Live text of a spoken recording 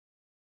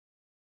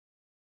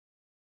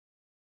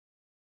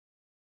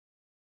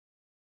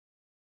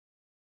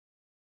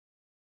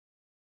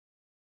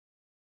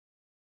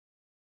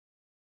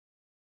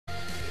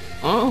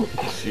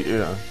Shit,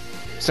 yeah.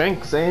 Sem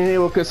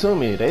eu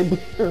consumir, they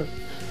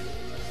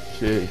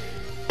shit.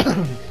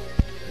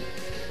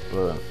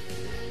 But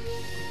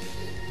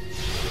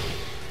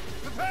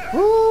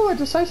ooh, a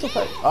decisive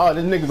fight. Oh,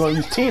 this nigga gonna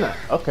use Tina.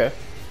 Okay.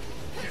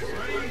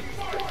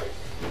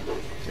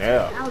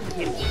 Yeah.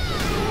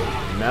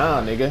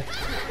 Nah, nigga.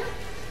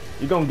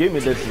 You gonna give me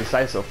this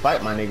decisive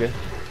fight, my nigga.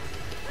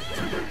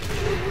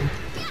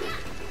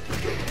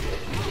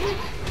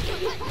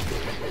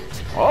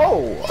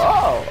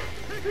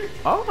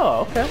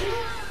 Oh, okay.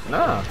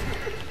 Nah.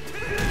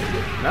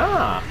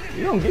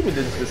 You don't give me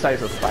this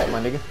decisive fight, my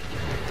nigga.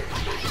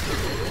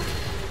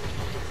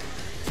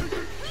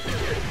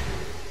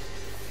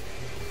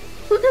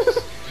 Look at this.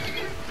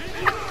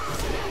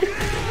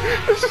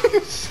 This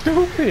is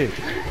stupid.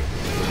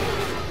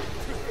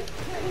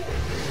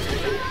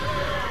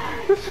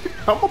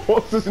 I'm gonna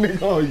post this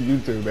nigga on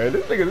YouTube, man.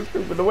 This nigga is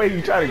stupid. The way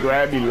he try to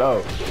grab me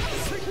low.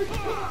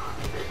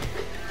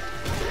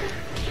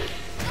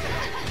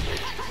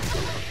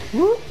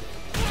 Whoop.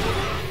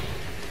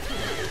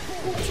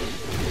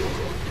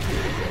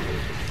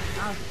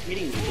 I'm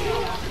kidding you.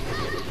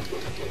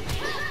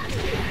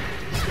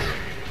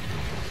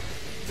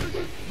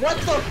 What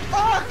the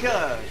fuck?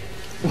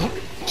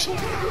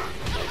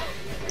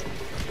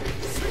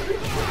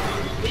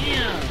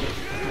 Damn.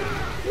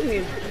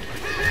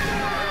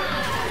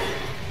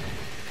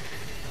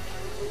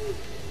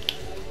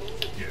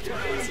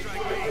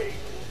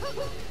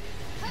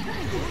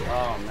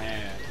 Oh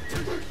man.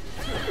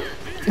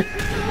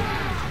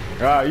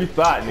 Ah, you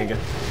thought, nigga.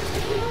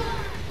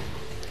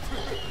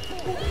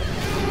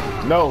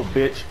 No,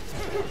 bitch.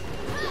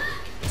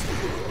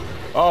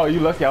 Oh, you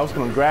lucky I was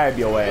gonna grab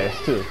your ass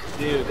too.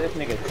 Dude, this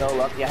nigga's so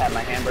lucky I have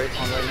my handbrake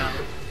on right now.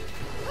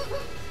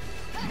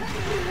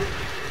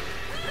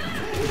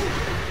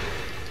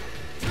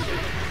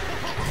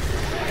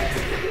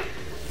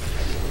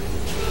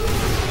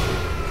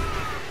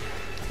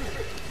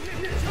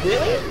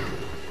 Really?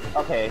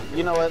 Okay,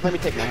 you know what? Let me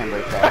take my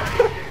handbrake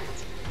off.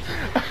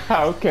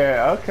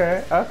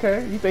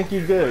 Okay. You think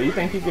you're good.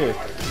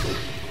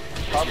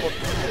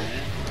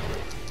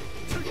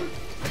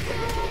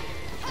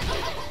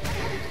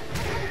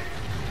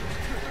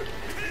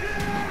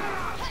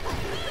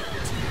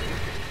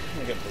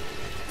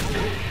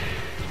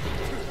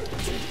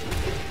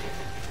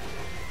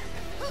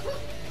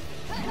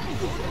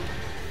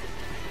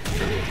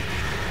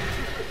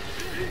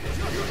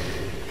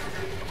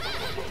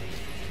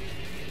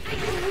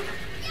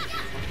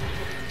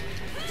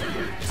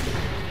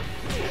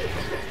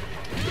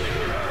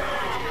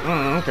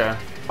 Okay.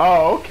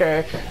 Oh,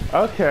 okay.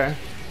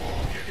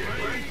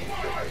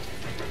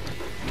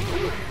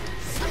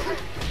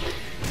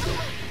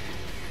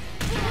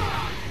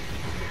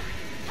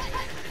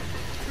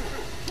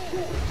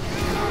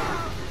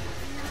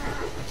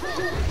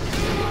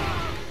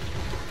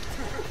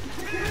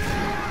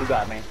 He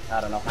got me.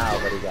 I don't know how,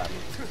 but he got me.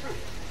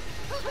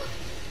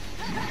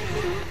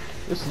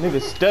 This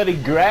nigga steady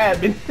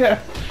grabbing.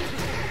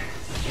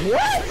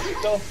 What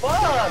the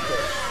fuck?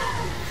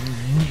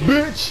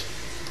 Bitch.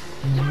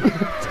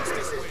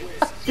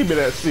 Give me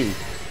that C.